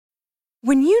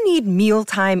When you need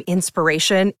mealtime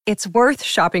inspiration, it's worth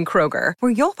shopping Kroger,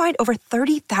 where you'll find over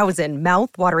 30,000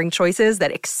 mouth-watering choices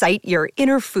that excite your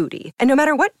inner foodie. And no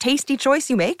matter what tasty choice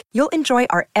you make, you'll enjoy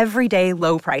our everyday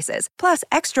low prices, plus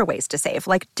extra ways to save,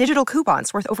 like digital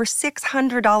coupons worth over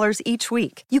 $600 each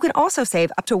week. You can also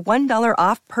save up to $1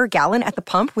 off per gallon at the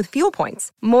pump with fuel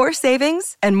points. More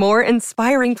savings and more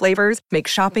inspiring flavors make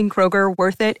shopping Kroger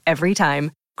worth it every time.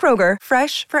 Kroger,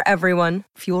 fresh for everyone.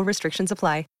 Fuel restrictions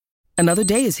apply. Another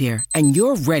day is here, and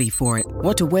you're ready for it.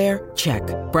 What to wear? Check.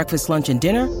 Breakfast, lunch, and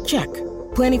dinner? Check.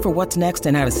 Planning for what's next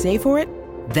and how to save for it?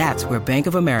 That's where Bank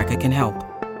of America can help.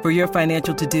 For your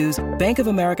financial to-dos, Bank of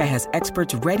America has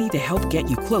experts ready to help get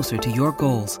you closer to your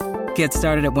goals. Get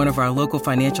started at one of our local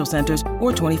financial centers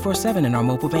or 24/7 in our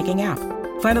mobile banking app.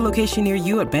 Find a location near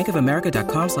you at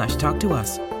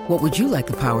bankofamerica.com/talktous. What would you like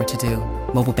the power to do?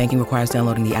 Mobile banking requires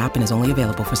downloading the app and is only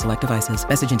available for select devices.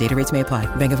 Message and data rates may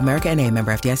apply. Bank of America N.A.,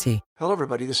 member FDIC. Hello,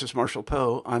 everybody. This is Marshall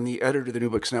Poe. I'm the editor of the New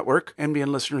Books Network.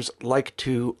 NBN listeners like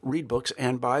to read books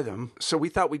and buy them. So we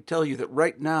thought we'd tell you that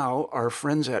right now, our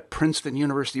friends at Princeton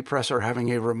University Press are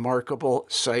having a remarkable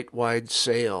site-wide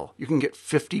sale. You can get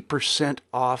 50%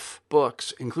 off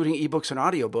books, including ebooks and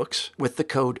audiobooks, with the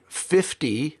code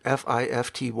 50,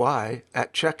 F-I-F-T-Y,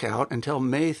 at checkout until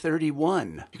May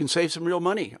 31. You can save some real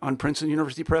money on Princeton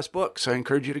University Press books. I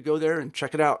encourage you to go there and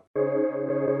check it out.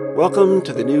 Welcome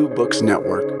to the New Books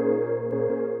Network.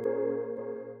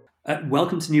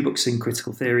 Welcome to New Books in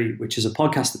Critical Theory, which is a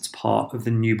podcast that's part of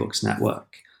the New Books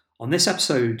Network. On this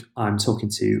episode, I'm talking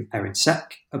to Erin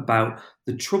Seck about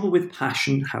the trouble with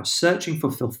passion, how searching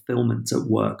for fulfillment at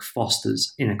work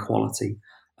fosters inequality.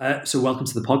 So welcome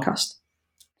to the podcast.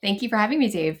 Thank you for having me,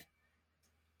 Dave.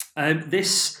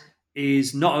 This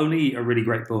is not only a really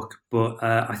great book, but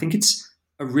I think it's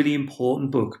a really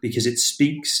important book because it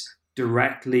speaks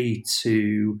directly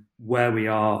to where we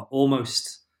are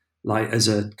almost like as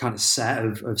a kind of set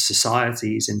of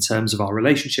societies in terms of our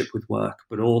relationship with work,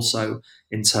 but also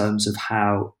in terms of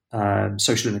how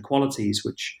social inequalities,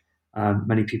 which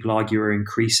many people argue are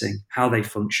increasing, how they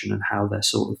function and how they're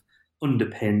sort of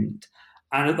underpinned.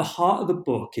 And at the heart of the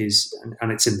book is,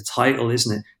 and it's in the title,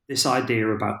 isn't it, this idea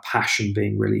about passion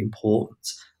being really important.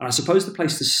 And I suppose the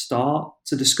place to start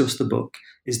to discuss the book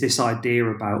is this idea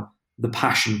about the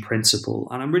passion principle.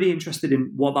 And I'm really interested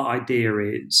in what that idea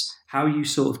is, how you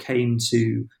sort of came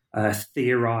to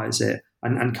theorize it,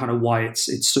 and kind of why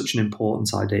it's such an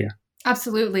important idea.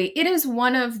 Absolutely. It is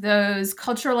one of those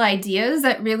cultural ideas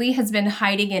that really has been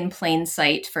hiding in plain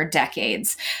sight for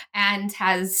decades and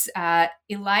has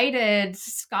elided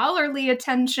scholarly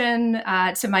attention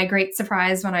to my great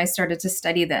surprise when I started to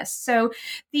study this. So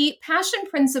the passion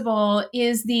principle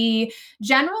is the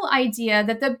general idea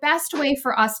that the best way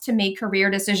for us to make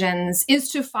career decisions is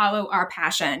to follow our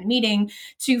passion, meaning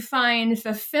to find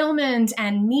fulfillment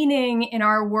and meaning in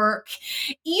our work,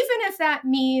 even if that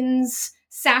means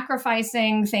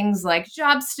sacrificing things like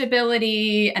job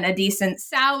stability and a decent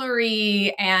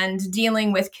salary and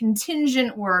dealing with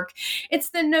contingent work. It's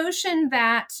the notion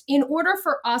that in order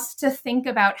for us to think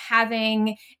about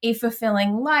having a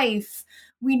fulfilling life,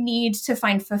 we need to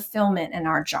find fulfillment in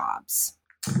our jobs.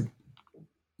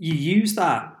 You use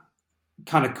that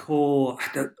kind of core,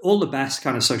 all the best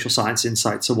kind of social science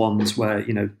insights are ones where,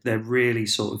 you know, they're really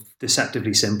sort of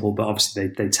deceptively simple, but obviously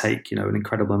they take, you know, an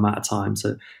incredible amount of time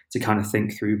to kind of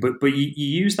think through. But you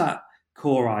use that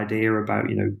core idea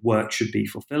about, you know, work should be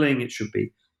fulfilling. It should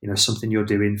be, you know, something you're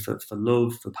doing for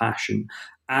love, for passion,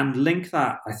 and link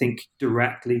that, I think,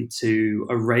 directly to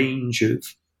a range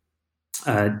of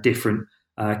different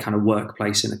kind of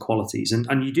workplace inequalities.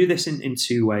 And you do this in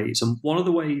two ways. And one of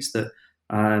the ways that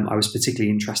I was particularly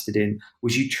interested in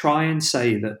was you try and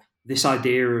say that this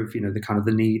idea of, you know, the kind of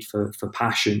the need for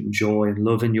passion, joy and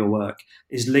love in your work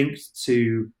is linked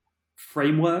to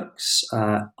frameworks,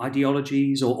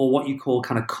 ideologies, or what you call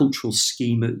kind of cultural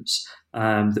schemas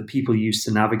that people use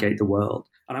to navigate the world.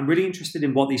 And I'm really interested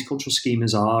in what these cultural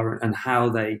schemas are and how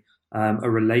they are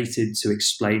related to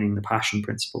explaining the passion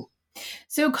principle.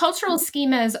 So cultural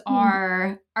schemas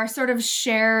are sort of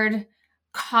shared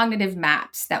cognitive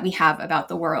maps that we have about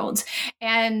the world.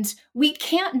 And we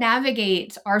can't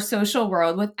navigate our social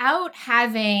world without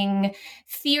having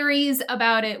theories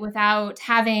about it, without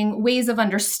having ways of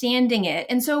understanding it.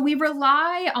 And so we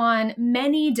rely on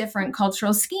many different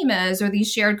cultural schemas or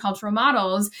these shared cultural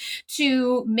models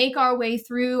to make our way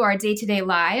through our day-to-day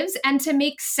lives and to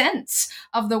make sense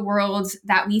of the world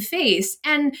that we face.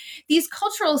 And these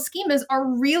cultural schemas are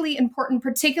really important,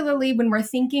 particularly when we're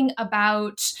thinking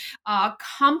about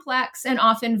complex and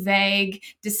often vague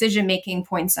decision-making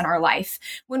points in our life.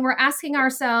 When we're asking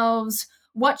ourselves,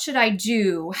 what should I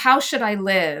do? How should I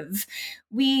live?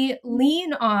 We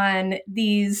lean on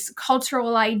these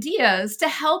cultural ideas to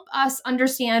help us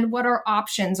understand what our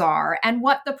options are and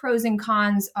what the pros and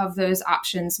cons of those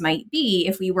options might be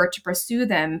if we were to pursue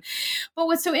them. But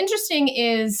what's so interesting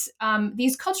is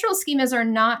these cultural schemas are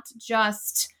not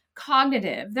just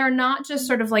cognitive. They're not just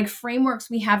sort of like frameworks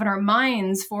we have in our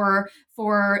minds for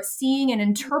seeing and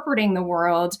interpreting the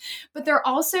world, but they're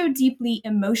also deeply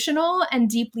emotional and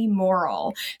deeply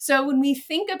moral. So when we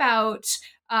think about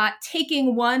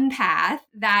taking one path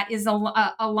that is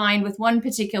aligned with one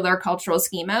particular cultural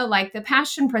schema, like the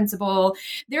passion principle,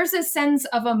 there's a sense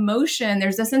of emotion,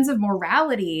 there's a sense of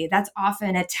morality that's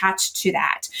often attached to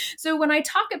that. So when I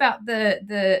talk about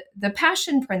the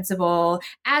passion principle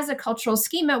as a cultural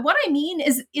schema, what I mean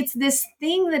is it's this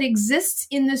thing that exists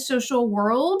in the social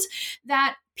world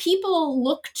that people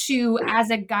look to as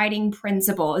a guiding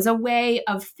principle, as a way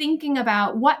of thinking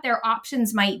about what their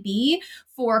options might be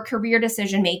for career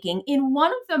decision making in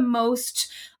one of the most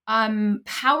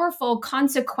powerful,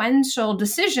 consequential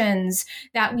decisions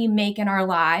that we make in our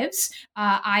lives,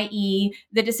 i.e.,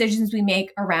 the decisions we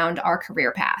make around our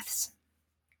career paths.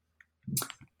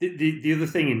 The other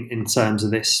thing in terms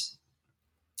of this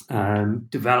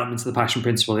development of the passion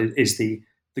principle is the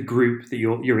group that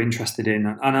you're interested in,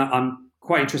 and I'm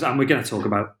quite interested, and we're going to talk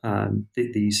about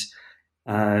these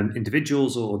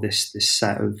individuals or this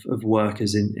set of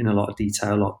workers in a lot of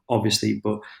detail, obviously,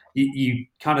 but you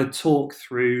kind of talk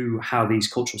through how these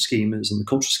cultural schemas and the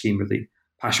cultural schema of the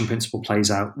passion principle plays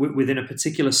out within a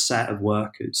particular set of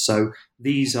workers. So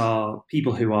these are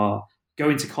people who are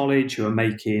going to college, who are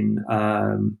making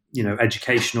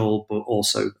educational, but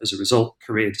also as a result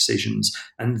career decisions,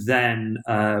 and then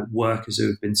workers who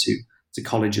have been to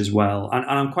college as well. And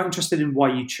I'm quite interested in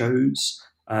why you chose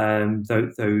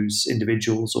those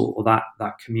individuals or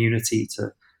that community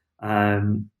to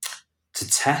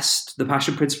test the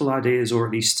passion principle ideas, or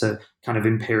at least to kind of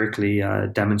empirically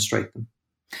demonstrate them.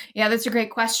 Yeah, that's a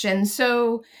great question.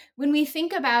 So when we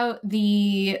think about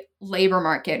the labor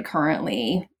market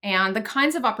currently and the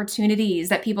kinds of opportunities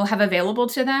that people have available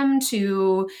to them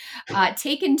to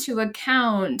take into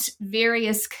account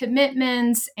various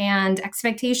commitments and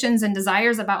expectations and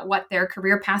desires about what their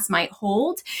career paths might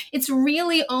hold, it's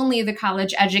really only the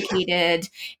college educated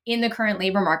in the current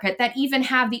labor market that even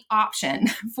have the option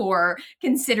for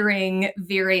considering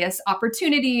various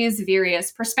opportunities,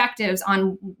 various perspectives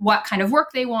on what kind of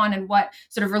work they want and what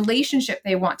sort of relationship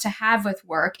they want to have with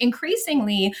work.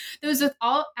 Increasingly, those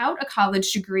without a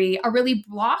college degree are really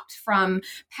blocked from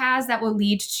paths that will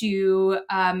lead to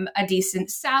a decent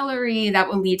salary, that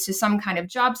will lead to some kind of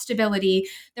job stability.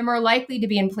 They're more likely to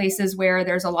be in places where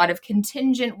there's a lot of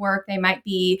contingent work. They might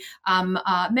be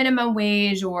minimum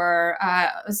wage or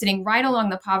sitting right along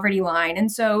the poverty line. And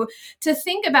so to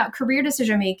think about career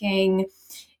decision-making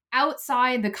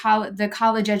outside the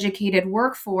college-educated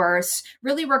workforce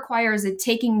really requires it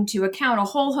taking into account a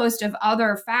whole host of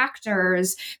other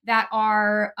factors that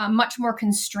are much more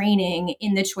constraining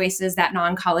in the choices that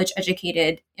non-college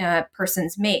educated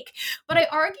persons make. But I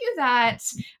argue that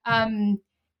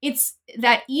it's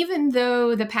that even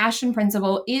though the passion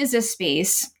principle is a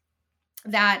space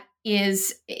that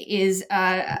is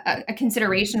a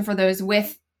consideration for those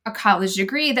with a college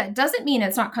degree, that doesn't mean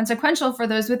it's not consequential for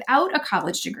those without a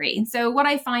college degree. So what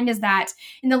I find is that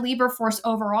in the labor force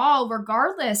overall,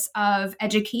 regardless of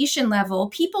education level,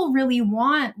 people really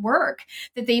want work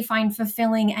that they find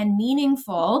fulfilling and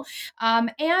meaningful.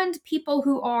 And people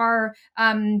who are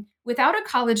without a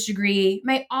college degree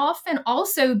may often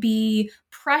also be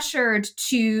pressured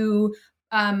to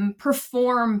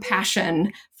perform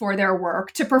passion for their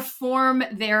work, to perform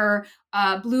their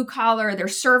blue collar, their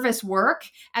service work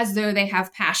as though they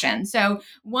have passion. So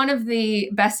one of the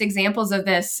best examples of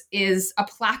this is a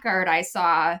placard I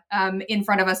saw in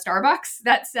front of a Starbucks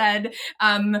that said,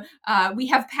 we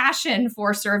have passion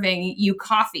for serving you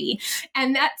coffee.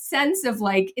 And that sense of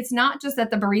like, it's not just that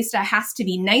the barista has to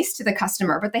be nice to the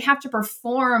customer, but they have to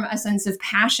perform a sense of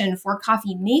passion for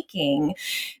coffee making,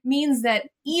 means that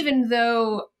even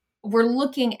though we're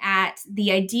looking at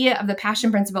the idea of the passion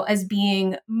principle as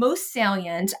being most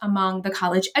salient among the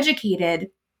college educated,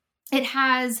 it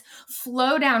has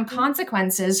flow down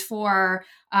consequences for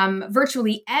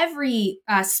virtually every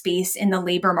space in the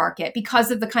labor market because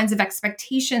of the kinds of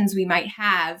expectations we might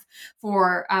have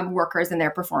for workers and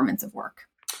their performance of work.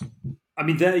 I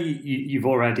mean, there you've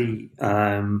already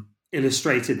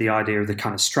illustrated the idea of the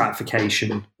kind of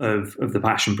stratification of the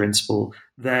passion principle.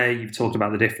 There you've talked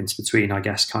about the difference between, I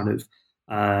guess, kind of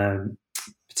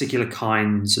particular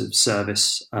kinds of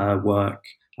service work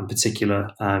and particular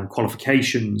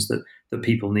qualifications that that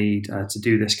people need to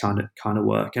do this kind of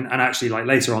work. And actually, like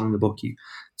later on in the book, you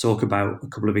talk about a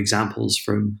couple of examples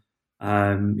from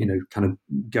kind of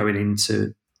going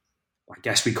into, I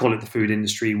guess we call it the food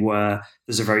industry, where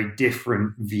there's a very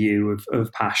different view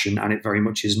of passion, and it very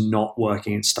much is not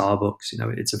working at Starbucks.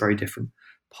 It's a very different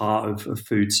part of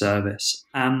food service.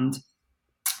 And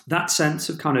that sense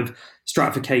of kind of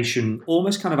stratification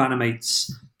almost kind of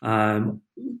animates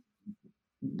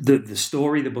the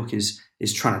story the book is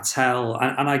trying to tell.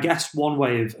 And I guess one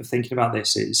way of thinking about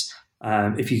this is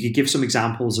if you could give some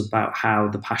examples about how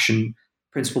the passion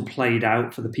principle played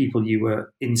out for the people you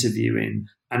were interviewing,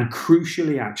 and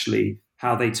crucially, actually,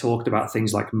 how they talked about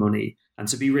things like money, and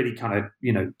to be really kind of,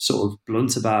 sort of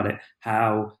blunt about it,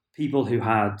 how people who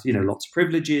had, lots of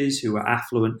privileges, who were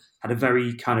affluent, had a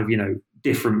very kind of,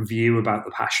 different view about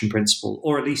the passion principle,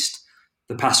 or at least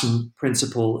the passion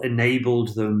principle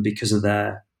enabled them, because of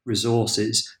their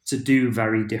resources, to do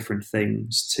very different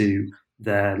things to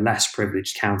their less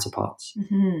privileged counterparts.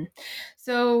 Mm-hmm.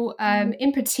 So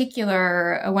in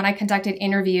particular, when I conducted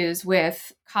interviews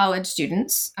with college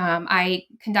students, I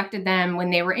conducted them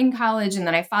when they were in college, and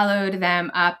then I followed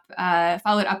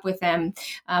up with them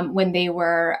when they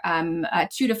were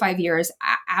 2 to 5 years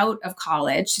out of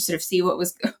college, to sort of see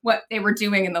what they were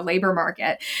doing in the labor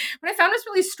market. What I found was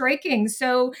really striking.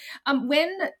 So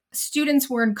when students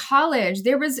were in college,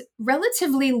 there was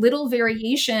relatively little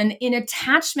variation in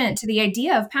attachment to the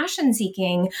idea of passion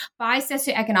seeking by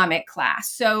socioeconomic class.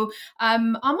 So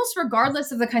almost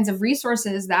regardless of the kinds of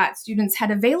resources that students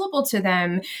had available to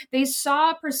them, most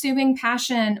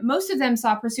of them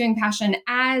saw pursuing passion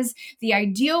as the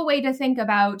ideal way to think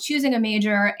about choosing a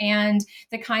major and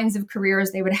the kinds of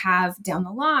careers they would have down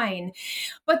the line.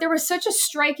 But there was such a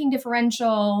striking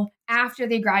differential after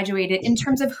they graduated in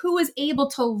terms of who was able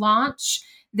to launch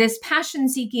this passion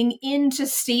seeking into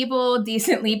stable,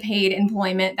 decently paid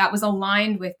employment that was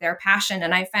aligned with their passion.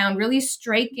 And I found really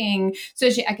striking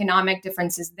socioeconomic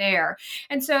differences there.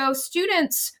 And so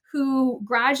students who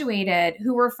graduated,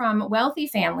 who were from wealthy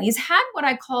families, had what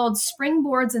I called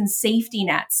springboards and safety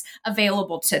nets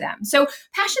available to them. So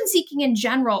passion seeking in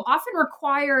general often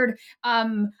required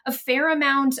a fair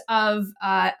amount of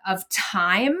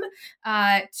time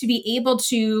to be able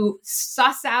to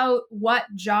suss out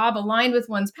what job aligned with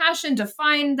one's passion, to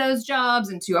find those jobs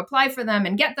and to apply for them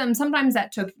and get them. Sometimes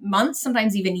that took months,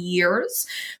 sometimes even years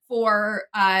for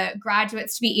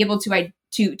graduates to be able to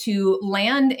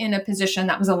land in a position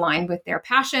that was aligned with their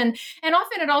passion. And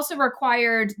often it also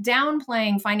required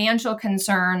downplaying financial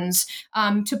concerns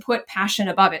to put passion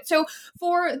above it. So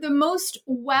for the most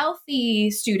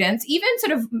wealthy students, even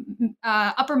sort of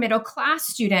upper middle class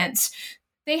students,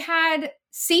 they had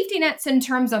safety nets in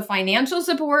terms of financial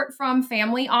support from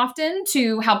family, often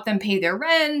to help them pay their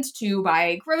rent, to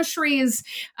buy groceries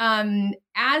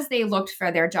as they looked for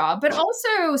their job, but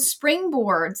also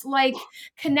springboards like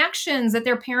connections that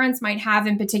their parents might have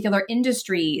in particular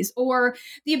industries, or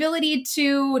the ability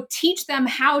to teach them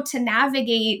how to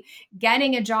navigate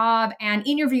getting a job and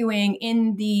interviewing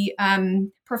in the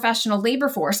professional labor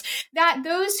force, that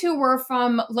those who were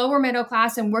from lower middle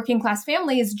class and working class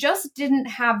families just didn't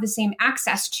have the same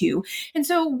access to. And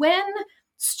so when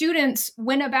students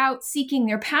went about seeking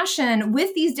their passion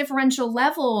with these differential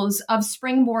levels of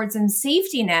springboards and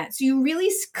safety nets, you really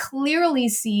clearly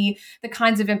see the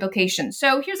kinds of implications.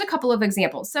 So here's a couple of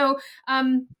examples. So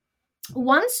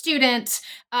one student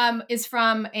is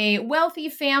from a wealthy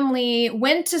family,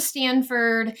 went to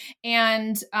Stanford,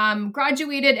 and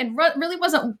graduated, and really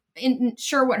wasn't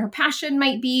sure what her passion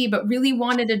might be, but really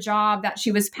wanted a job that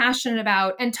she was passionate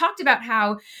about, and talked about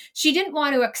how she didn't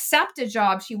want to accept a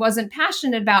job she wasn't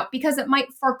passionate about because it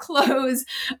might foreclose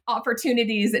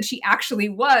opportunities that she actually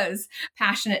was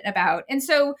passionate about. And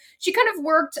so she kind of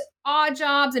worked odd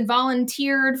jobs and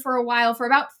volunteered for a while, for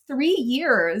about 3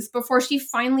 years, before she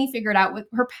finally figured out what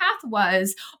her path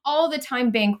was, all the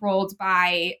time bankrolled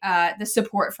by the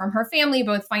support from her family,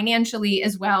 both financially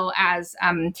as well as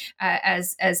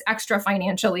extra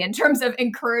financially, in terms of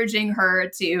encouraging her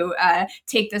to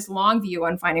take this long view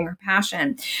on finding her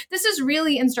passion. This is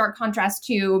really in stark contrast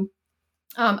to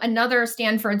another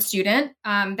Stanford student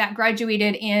that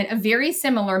graduated in a very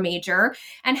similar major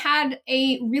and had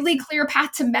a really clear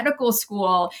path to medical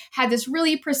school, had this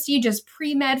really prestigious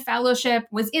pre-med fellowship,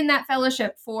 was in that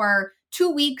fellowship for 2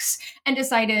 weeks, and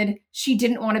decided she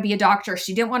didn't want to be a doctor.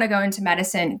 She didn't want to go into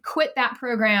medicine, quit that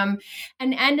program,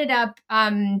 and ended up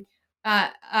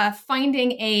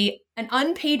finding an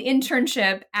unpaid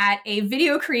internship at a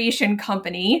video creation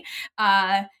company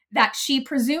that she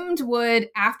presumed would,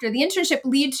 after the internship,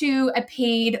 lead to a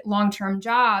paid long-term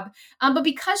job. But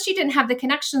because she didn't have the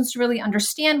connections to really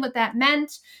understand what that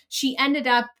meant, she ended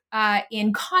up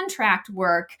in contract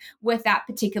work with that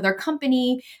particular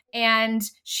company. And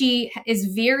she is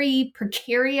very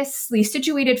precariously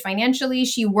situated financially.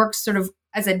 She works sort of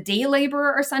as a day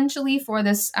laborer, essentially, for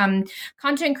this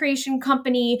content creation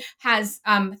company, has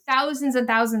thousands and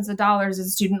thousands of dollars in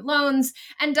student loans,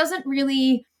 and doesn't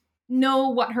really know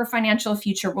what her financial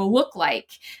future will look like.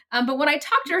 But when I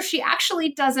talked to her, she actually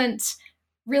doesn't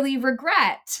really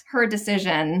regret her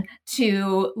decision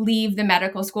to leave the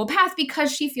medical school path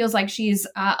because she feels like she's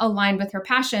aligned with her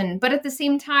passion. But at the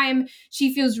same time,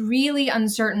 she feels really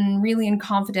uncertain, really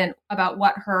inconfident about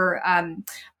what her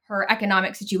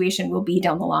economic situation will be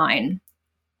down the line.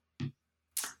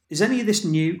 Is any of this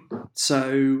new?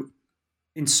 So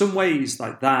in some ways,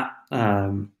 like that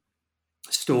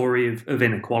story of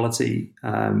inequality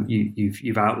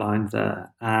you've outlined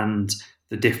there, and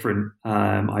the different,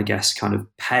 I guess, kind of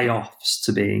payoffs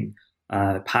to being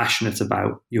passionate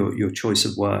about your choice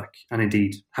of work, and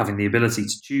indeed having the ability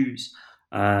to choose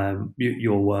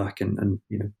your work and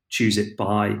choose it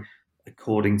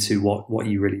according to what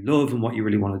you really love and what you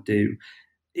really want to do.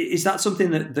 Is that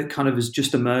something that kind of has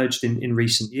just emerged in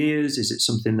recent years? Is it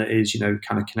something that is,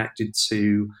 kind of connected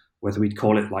to whether we'd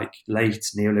call it like late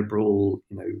neoliberal,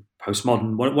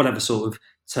 postmodern, whatever sort of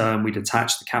term we'd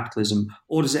attach to capitalism,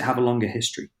 or does it have a longer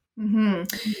history? Mm-hmm.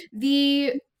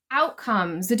 The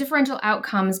differential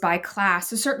outcomes by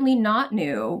class is certainly not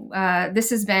new. This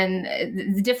has been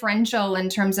the differential in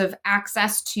terms of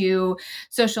access to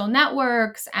social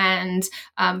networks and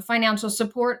financial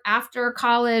support after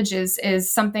college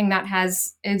is something that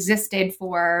has existed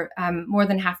for more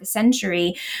than half a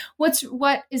century.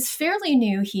 What is fairly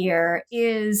new here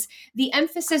is the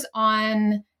emphasis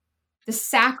on the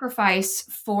sacrifice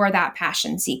for that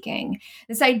passion seeking.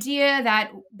 This idea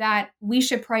that we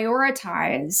should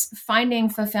prioritize finding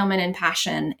fulfillment and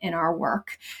passion in our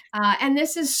work. And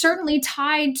this is certainly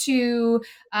tied to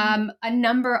a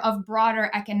number of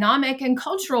broader economic and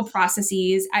cultural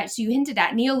processes, as you hinted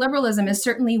at. Neoliberalism is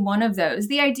certainly one of those.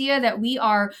 The idea that we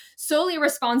are solely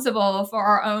responsible for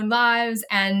our own lives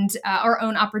and our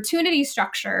own opportunity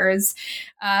structures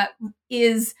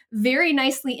is very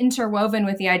nicely interwoven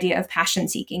with the idea of passion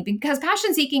seeking, because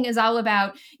passion seeking is all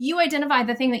about you identify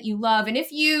the thing that you love. And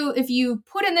if you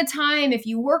put in the time, if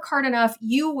you work hard enough,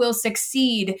 you will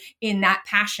succeed in that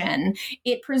passion.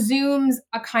 It presumes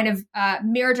a kind of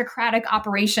meritocratic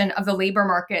operation of the labor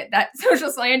market that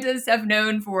social scientists have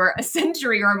known for a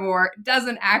century or more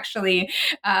doesn't actually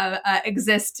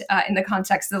exist in the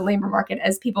context of the labor market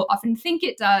as people often think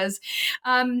it does.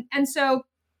 And so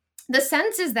the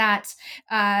sense is that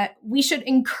we should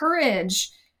encourage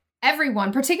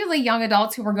everyone, particularly young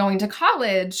adults who are going to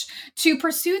college, to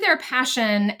pursue their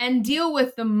passion and deal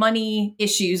with the money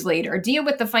issues later, deal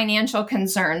with the financial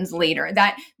concerns later,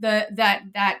 that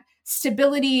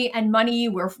stability and money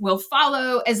will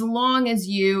follow as long as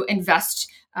you invest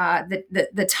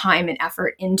the time and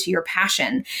effort into your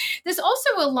passion. This also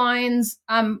aligns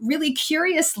really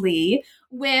curiously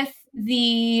with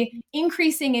the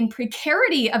increasing in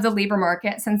precarity of the labor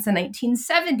market since the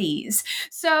 1970s.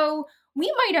 So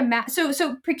we might imagine,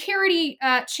 so precarity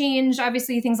changed,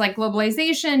 obviously, things like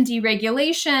globalization,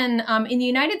 deregulation in the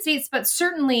United States, but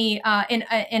certainly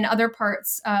in other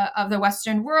parts of the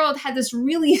Western world, had this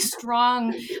really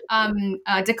strong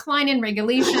decline in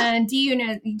regulation,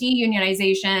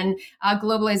 deunionization,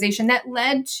 globalization that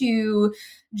led to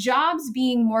jobs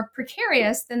being more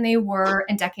precarious than they were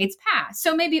in decades past.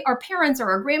 So maybe our parents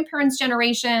or our grandparents'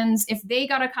 generations, if they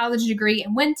got a college degree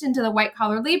and went into the white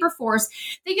collar labor force,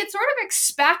 they could sort of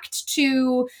expect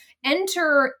to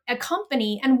enter a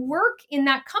company and work in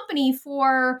that company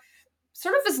for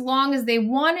sort of as long as they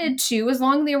wanted to, as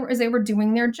long as they were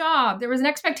doing their job. There was an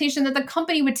expectation that the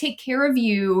company would take care of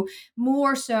you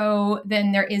more so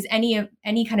than there is any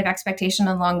kind of expectation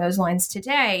along those lines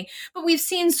today. But we've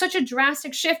seen such a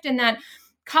drastic shift in that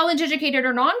college educated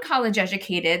or non-college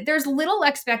educated, there's little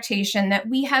expectation that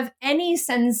we have any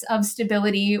sense of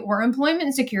stability or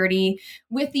employment security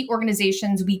with the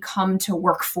organizations we come to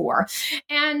work for.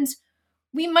 And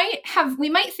we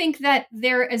might think that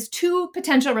there is two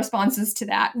potential responses to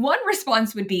that. One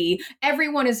response would be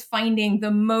everyone is finding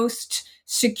the most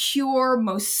secure,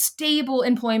 most stable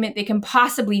employment they can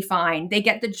possibly find. They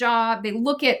get the job, they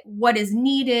look at what is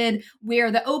needed,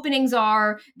 where the openings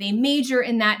are, they major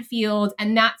in that field,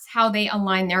 and that's how they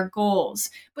align their goals.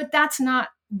 But that's not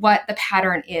what the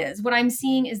pattern is. What I'm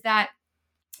seeing is that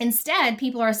instead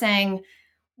people are saying,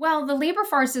 well, the labor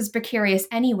force is precarious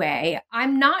anyway.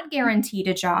 I'm not guaranteed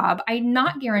a job. I'm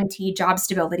not guaranteed job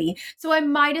stability. So I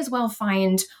might as well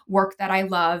find work that I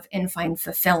love and find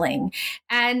fulfilling.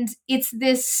 And it's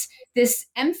this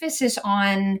emphasis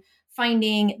on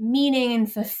finding meaning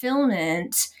and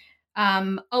fulfillment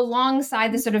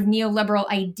alongside the sort of neoliberal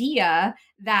idea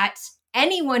that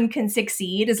anyone can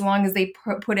succeed as long as they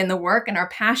put in the work and are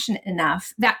passionate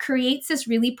enough, that creates this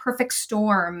really perfect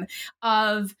storm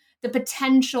of the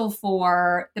potential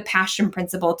for the passion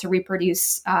principle to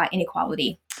reproduce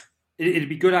inequality. It'd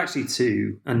be good actually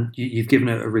too, and you've given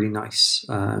a really nice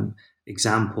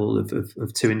example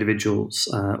of two individuals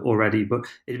already, but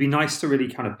it'd be nice to really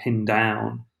kind of pin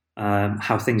down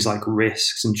how things like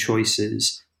risks and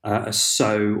choices are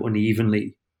so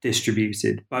unevenly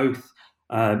distributed. Both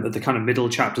at the kind of middle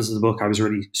chapters of the book, I was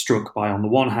really struck by, on the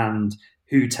one hand,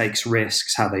 who takes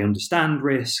risks, how they understand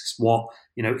risks, what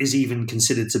is even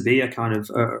considered to be a kind of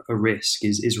a risk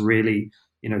is really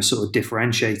sort of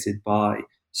differentiated by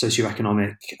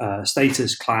socioeconomic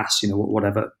status, class,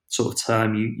 whatever sort of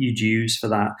term you'd use for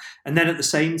that. And then at the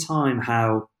same time,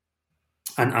 how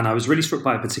and I was really struck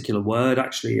by a particular word,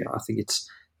 actually. I think it's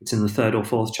in the third or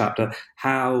fourth chapter,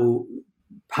 how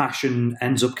passion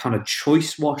ends up kind of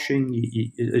choice washing,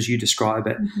 as you describe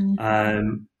it,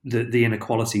 the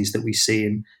inequalities that we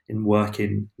see in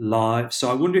working lives. So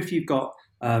I wonder if you've got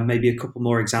maybe a couple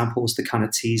more examples to kind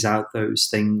of tease out those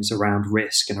things around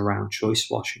risk and around choice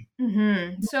washing.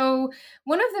 Mm-hmm. So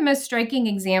one of the most striking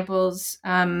examples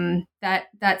that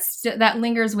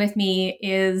lingers with me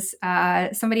is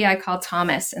somebody I call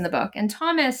Thomas in the book. And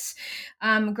Thomas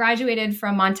graduated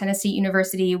from Montana State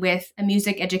University with a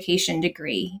music education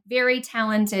degree, very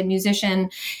talented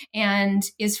musician, and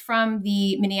is from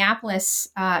the Minneapolis,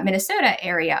 Minnesota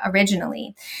area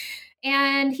originally.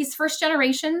 And he's first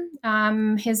generation.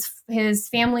 His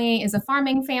family is a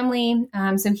farming family.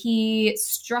 So he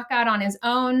struck out on his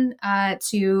own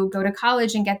to go to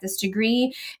college and get this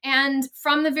degree. And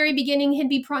from the very beginning,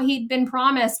 he'd been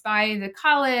promised by the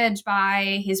college,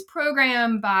 by his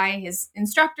program, by his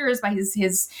instructors, by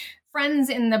his friends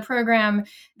in the program,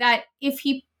 that if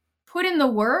he put in the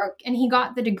work and he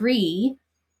got the degree,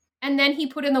 and then he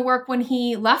put in the work when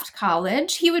he left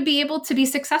college, he would be able to be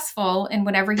successful in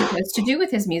whatever he chose to do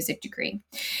with his music degree.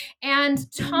 And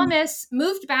Thomas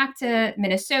moved back to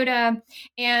Minnesota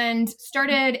and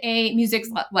started a music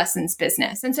lessons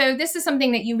business. And so this is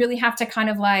something that you really have to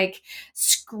kind of like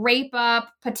scrape up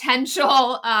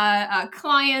potential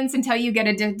clients until you get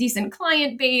a decent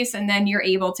client base, and then you're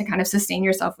able to kind of sustain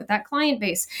yourself with that client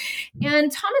base.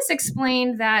 And Thomas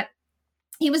explained that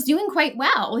he was doing quite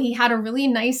well. He had a really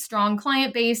nice, strong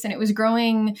client base, and it was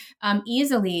growing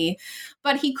easily,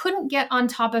 but he couldn't get on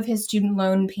top of his student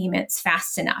loan payments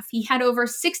fast enough. He had over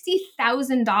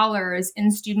 $60,000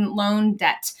 in student loan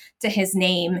debt to his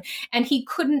name, and he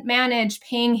couldn't manage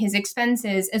paying his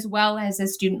expenses as well as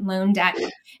his student loan debt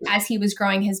as he was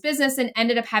growing his business, and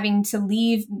ended up having to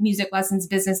leave music lessons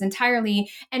business entirely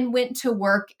and went to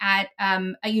work at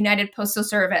a United Postal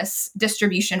Service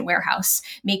distribution warehouse,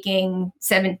 making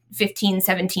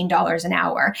 $17 an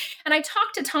hour. And I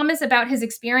talked to Thomas about his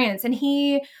experience, and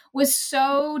he was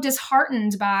so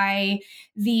disheartened by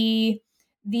the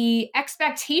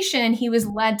expectation he was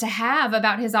led to have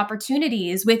about his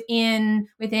opportunities within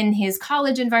his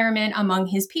college environment, among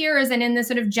his peers, and in the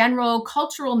sort of general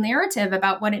cultural narrative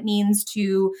about what it means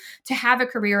to have a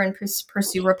career and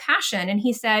pursue a passion. And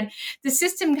he said, the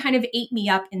system kind of ate me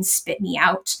up and spit me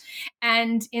out.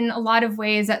 And in a lot of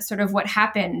ways, that's sort of what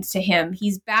happened to him.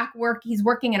 He's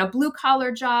working in a blue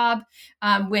collar job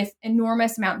with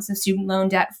enormous amounts of student loan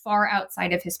debt far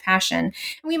outside of his passion. And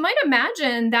we might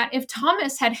imagine that if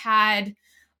Thomas had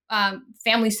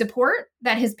family support,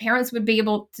 that his parents would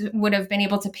have been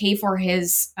able to pay for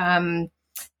his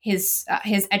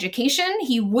education,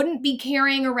 he wouldn't be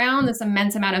carrying around this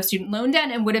immense amount of student loan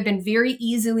debt and would have been very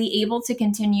easily able to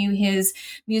continue his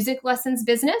music lessons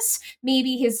business.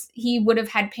 Maybe he would have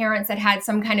had parents that had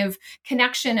some kind of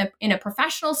connection in a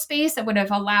professional space that would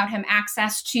have allowed him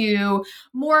access to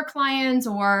more clients,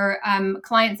 or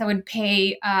clients that would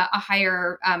pay a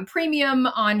higher premium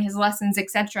on his lessons,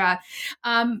 etc.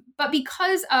 But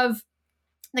because of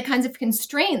the kinds of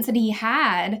constraints that he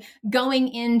had going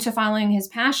into following his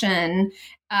passion,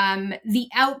 the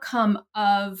outcome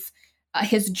of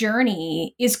his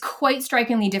journey is quite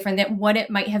strikingly different than what it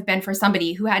might have been for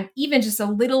somebody who had even just a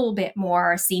little bit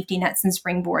more safety nets and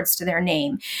springboards to their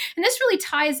name. And this really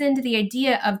ties into the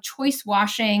idea of choice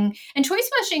washing. And choice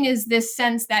washing is this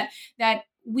sense that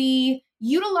we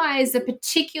utilize a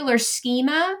particular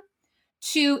schema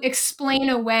to explain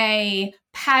away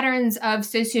patterns of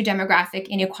sociodemographic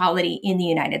inequality in the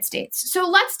United States. So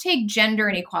let's take gender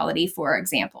inequality, for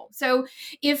example. So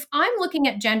if I'm looking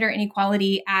at gender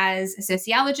inequality as a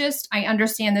sociologist, I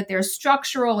understand that there's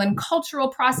structural and cultural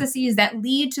processes that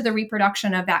lead to the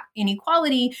reproduction of that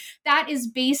inequality that is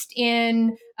based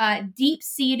in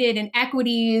deep-seated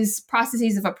inequities,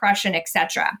 processes of oppression,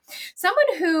 etc.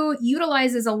 Someone who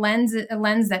utilizes a lens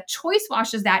that choice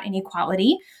washes that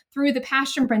inequality through the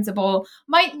passion principle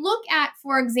might look at,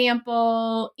 for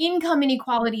example, income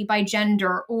inequality by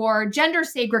gender or gender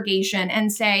segregation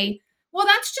and say, well,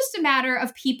 that's just a matter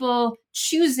of people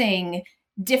choosing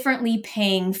differently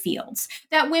paying fields,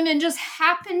 that women just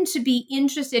happen to be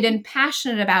interested and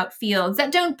passionate about fields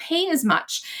that don't pay as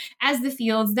much as the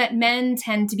fields that men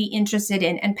tend to be interested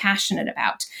in and passionate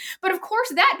about. But of course,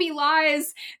 that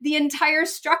belies the entire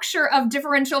structure of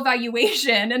differential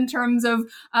valuation in terms of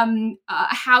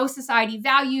how society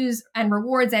values and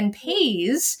rewards and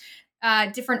pays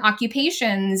different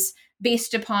occupations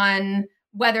based upon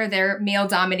whether they're male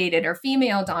dominated or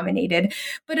female dominated.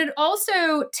 But it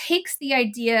also takes the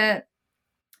idea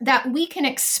that we can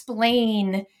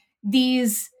explain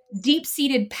these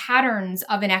deep-seated patterns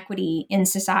of inequity in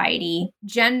society,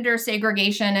 gender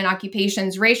segregation in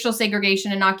occupations, racial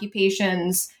segregation in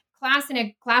occupations, class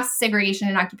segregation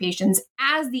in occupations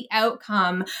as the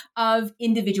outcome of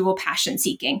individual passion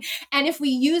seeking. And if we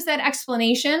use that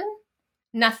explanation,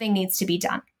 nothing needs to be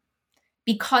done.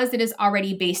 Because it is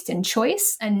already based in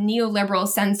choice, a neoliberal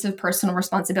sense of personal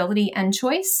responsibility and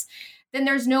choice, then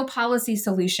there's no policy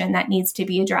solution that needs to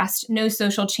be addressed, no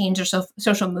social change or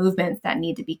social movements that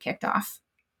need to be kicked off.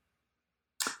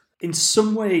 In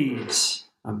some ways,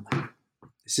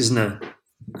 this isn't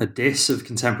a diss of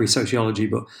contemporary sociology,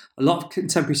 but a lot of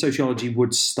contemporary sociology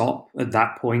would stop at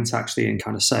that point actually and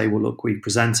kind of say, well, look, we've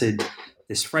presented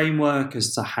this framework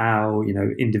as to how,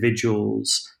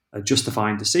 individuals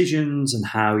justifying decisions and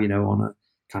how, on a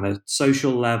kind of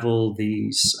social level,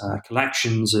 these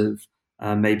collections of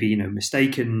maybe,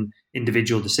 mistaken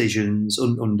individual decisions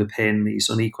underpin these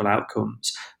unequal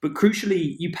outcomes. But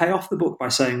crucially, you pay off the book by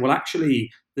saying, well, actually,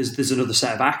 there's another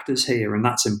set of actors here, and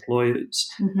that's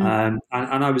employers. Mm-hmm.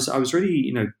 And I was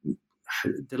really,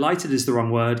 delighted is the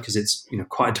wrong word because it's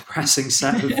quite a depressing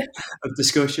set of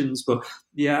discussions, but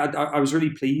yeah, I was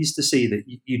really pleased to see that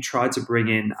you tried to bring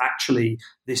in, actually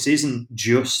this isn't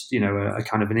just a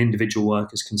kind of an individual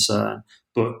worker's concern,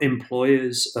 but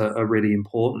employers are really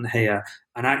important here,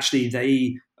 and actually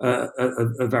they are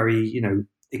very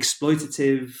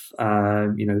exploitative.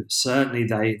 Certainly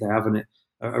they have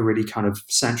a really kind of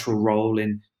central role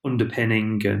in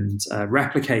underpinning and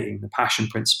replicating the passion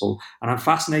principle. And I'm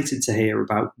fascinated to hear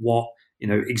about what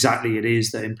exactly it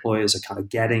is that employers are kind of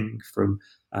getting from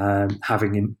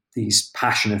having these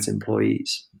passionate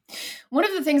employees. One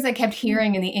of the things I kept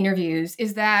hearing in the interviews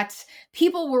is that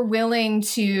people were willing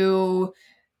to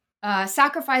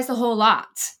sacrifice a whole lot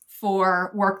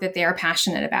for work that they are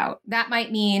passionate about. That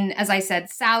might mean, as I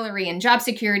said, salary and job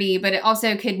security, but it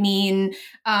also could mean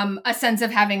a sense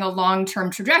of having a long-term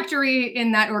trajectory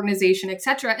in that organization, et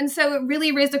cetera. And so it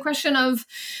really raised the question of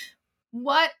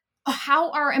how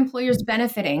are employers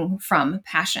benefiting from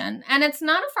passion? And it's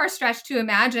not a far stretch to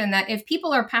imagine that if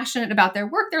people are passionate about their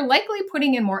work, they're likely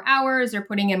putting in more hours, they're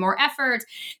putting in more effort.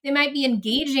 They might be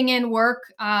engaging in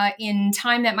work in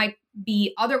time that might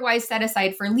be otherwise set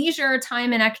aside for leisure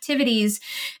time and activities.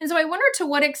 And so I wonder to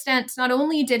what extent not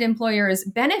only did employers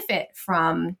benefit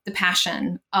from the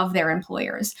passion of their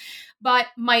employers, but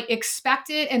might expect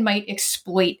it and might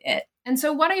exploit it. And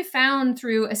so what I found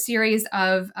through a series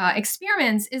of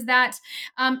experiments is that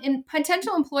in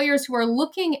potential employers who are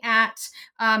looking at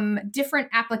different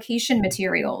application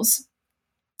materials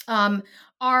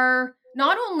are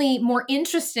not only more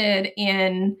interested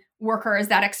in workers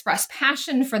that express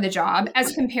passion for the job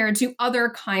as compared to other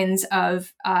kinds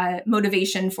of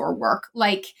motivation for work,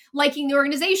 like liking the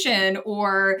organization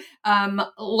or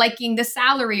liking the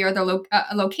salary or the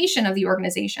location of the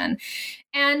organization.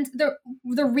 And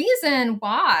the reason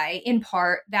why, in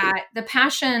part, that the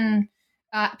passion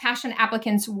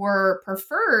applicants were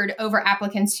preferred over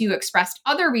applicants who expressed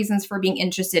other reasons for being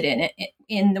interested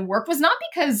in the work was not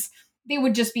because they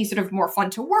would just be sort of more fun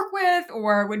to work with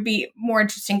or would be more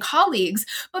interesting colleagues,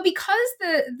 but because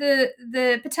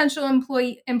the potential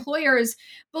employers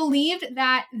believed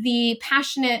that the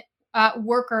passionate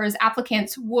workers,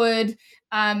 applicants would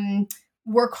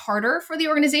work harder for the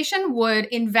organization, would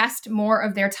invest more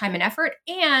of their time and effort,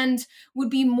 and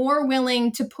would be more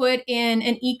willing to put in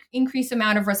an increased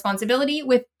amount of responsibility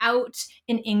without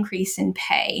an increase in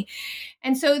pay.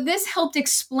 And so this helped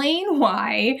explain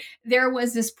why there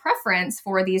was this preference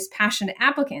for these passionate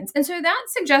applicants. And so that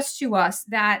suggests to us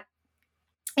that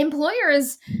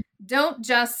employers don't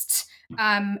just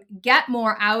get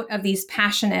more out of these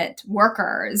passionate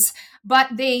workers, but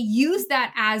they use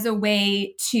that as a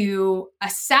way to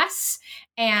assess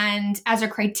and as a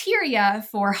criteria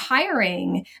for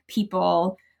hiring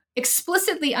people,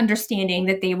 explicitly understanding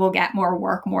that they will get more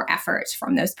work, more effort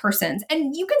from those persons.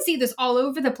 And you can see this all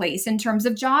over the place in terms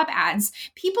of job ads.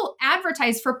 People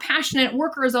advertise for passionate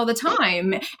workers all the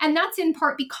time. And that's in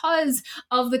part because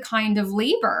of the kind of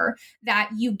labor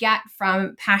that you get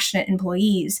from passionate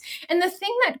employees. And the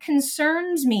thing that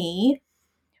concerns me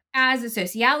as a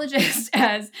sociologist,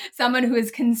 as someone who is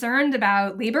concerned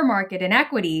about labor market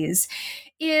inequities,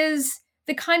 is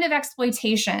the kind of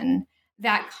exploitation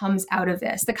that comes out of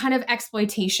this, the kind of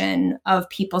exploitation of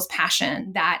people's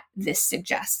passion that this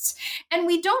suggests. And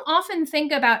we don't often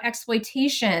think about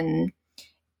exploitation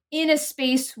in a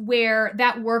space where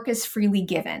that work is freely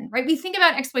given, right? We think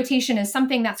about exploitation as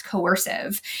something that's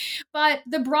coercive, but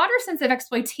the broader sense of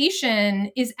exploitation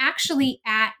is actually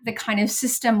at the kind of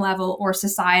system level or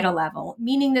societal level,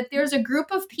 meaning that there's a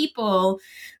group of people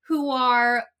who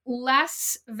are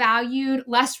less valued,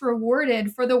 less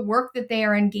rewarded for the work that they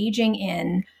are engaging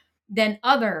in than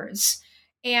others.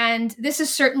 And this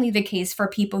is certainly the case for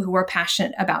people who are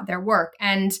passionate about their work.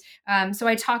 And so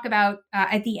I talk about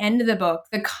at the end of the book,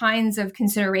 the kinds of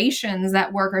considerations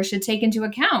that workers should take into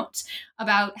account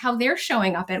about how they're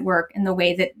showing up at work and the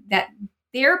way that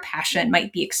their passion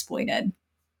might be exploited.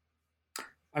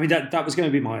 I mean, that was going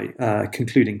to be my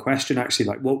concluding question, actually.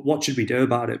 Like, what should we do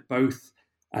about it, both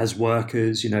as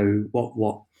workers?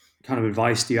 What kind of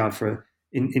advice do you have for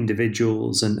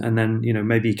individuals, and then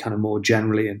maybe kind of more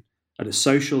generally and at a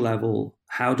social level,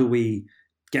 how do we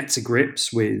get to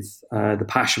grips with the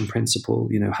passion principle?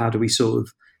 How do we sort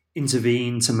of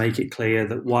intervene to make it clear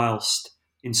that whilst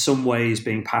in some ways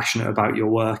being passionate about your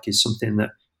work is something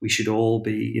that we should all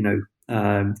be,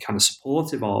 kind of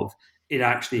supportive of, it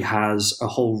actually has a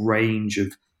whole range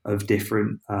of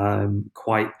different,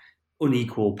 quite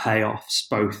unequal payoffs,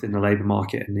 both in the labour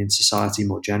market and in society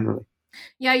more generally.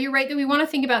 Yeah, you're right that we want to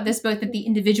think about this both at the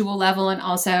individual level and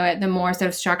also at the more sort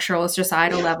of structural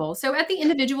societal level. So at the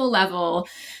individual level,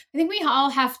 I think we all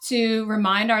have to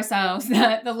remind ourselves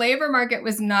that the labor market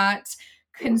was not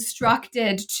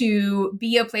constructed to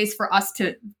be a place for us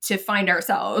to find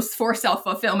ourselves for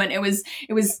self-fulfillment. It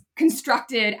was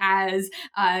constructed as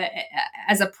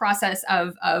a process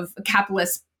of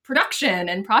capitalist production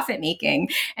and profit making.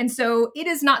 And so it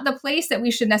is not the place that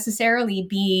we should necessarily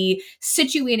be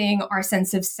situating our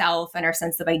sense of self and our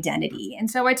sense of identity. And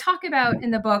so I talk about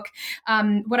in the book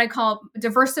what I call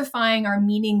diversifying our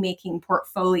meaning-making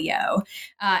portfolio.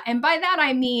 And by that,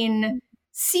 I mean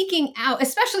seeking out,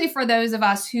 especially for those of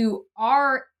us who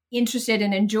are interested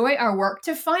and enjoy our work,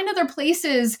 to find other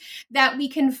places that we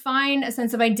can find a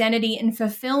sense of identity and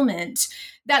fulfillment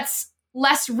that's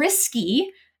less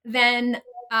risky than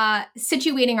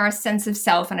situating our sense of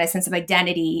self and a sense of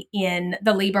identity in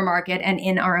the labor market and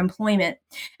in our employment.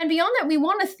 And beyond that, we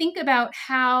want to think about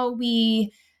how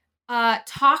we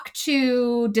talk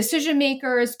to decision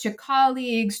makers, to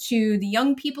colleagues, to the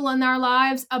young people in our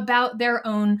lives about their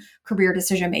own career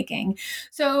decision making.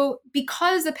 So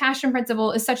because the passion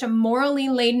principle is such a morally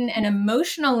laden and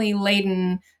emotionally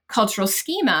laden cultural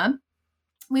schema,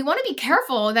 we want to be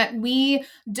careful that we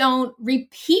don't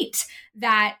repeat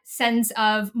that sense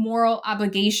of moral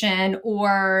obligation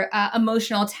or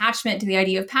emotional attachment to the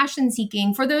idea of passion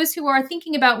seeking for those who are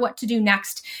thinking about what to do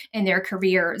next in their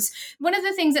careers. One of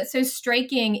the things that's so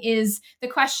striking is the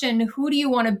question, who do you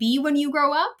want to be when you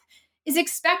grow up, is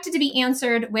expected to be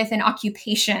answered with an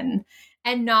occupation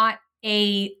and not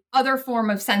a other form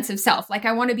of sense of self. Like,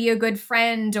 I want to be a good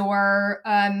friend or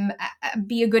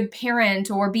be a good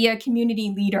parent or be a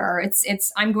community leader.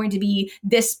 It's I'm going to be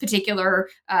this particular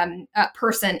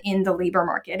person in the labor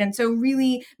market. And so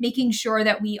really making sure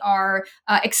that we are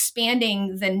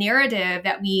expanding the narrative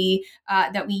that we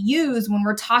use when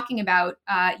we're talking about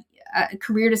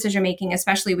career decision making,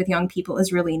 especially with young people,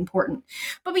 is really important.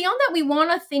 But beyond that, we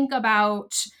want to think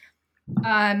about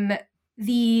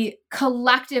the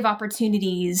collective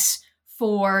opportunities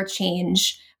for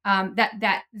change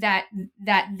that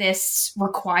this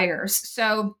requires.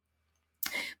 So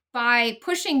by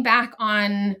pushing back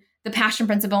on the passion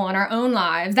principle in our own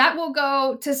lives, that will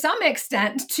go to some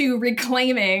extent to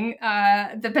reclaiming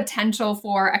the potential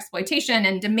for exploitation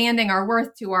and demanding our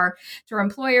worth to our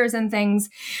employers and things.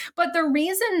 But the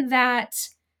reason that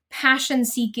passion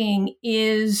seeking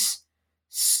is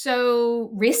so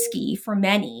risky for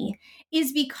many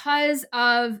is because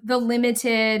of the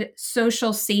limited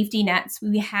social safety nets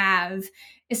we have,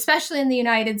 especially in the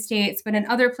United States, but in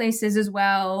other places as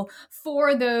well,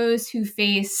 for those who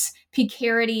face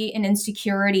precarity and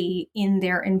insecurity in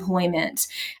their employment.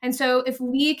 And so if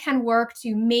we can work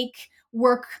to make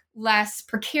work less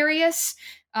precarious,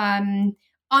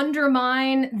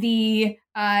 undermine the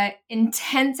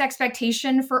intense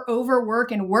expectation for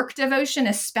overwork and work devotion,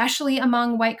 especially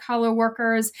among white-collar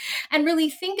workers, and really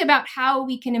think about how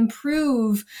we can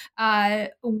improve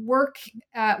work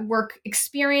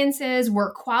experiences,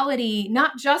 work quality,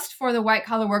 not just for the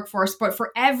white-collar workforce, but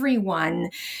for everyone,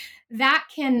 that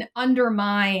can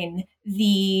undermine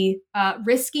the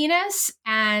riskiness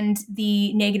and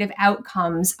the negative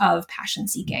outcomes of passion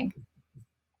seeking.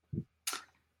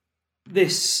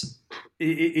 This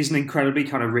is an incredibly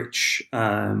kind of rich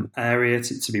area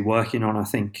to be working on, I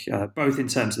think, both in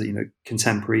terms of,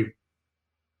 contemporary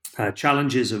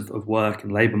challenges of work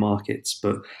and labour markets,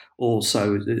 but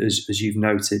also, as you've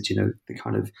noted, the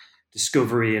kind of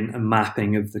discovery and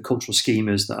mapping of the cultural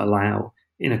schemas that allow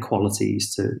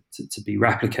inequalities to be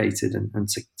replicated and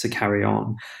to carry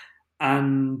on.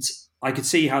 And I could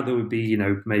see how there would be,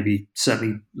 maybe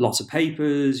certainly lots of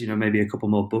papers, maybe a couple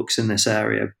more books in this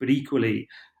area. But equally,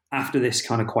 after this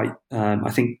kind of quite,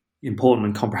 I think, important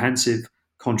and comprehensive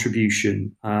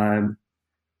contribution,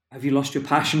 have you lost your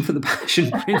passion for the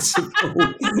passion principle?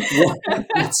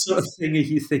 What sort of thing are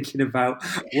you thinking about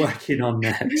working on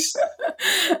next?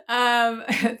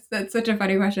 That's such a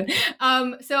funny question.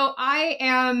 So I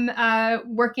am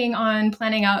working on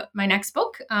planning out my next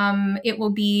book. It will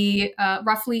be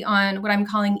roughly on what I'm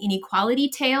calling inequality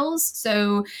tales.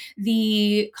 So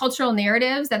the cultural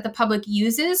narratives that the public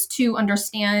uses to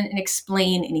understand and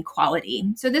explain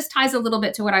inequality. So this ties a little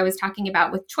bit to what I was talking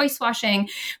about with choice washing,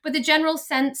 but the general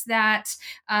sense that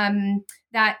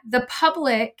that the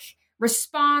public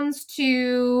responds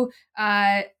to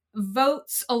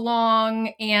votes along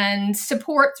and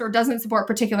supports or doesn't support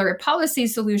particular policy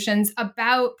solutions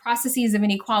about processes of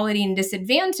inequality and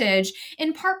disadvantage,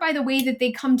 in part by the way that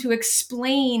they come to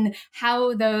explain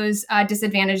how those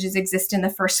disadvantages exist in the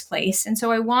first place. And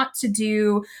so I want to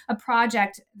do a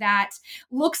project that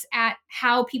looks at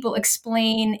how people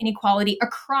explain inequality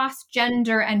across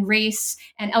gender and race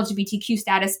and LGBTQ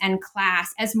status and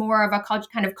class as more of a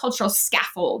kind of cultural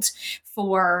scaffold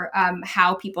for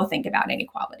how people think about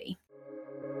inequality.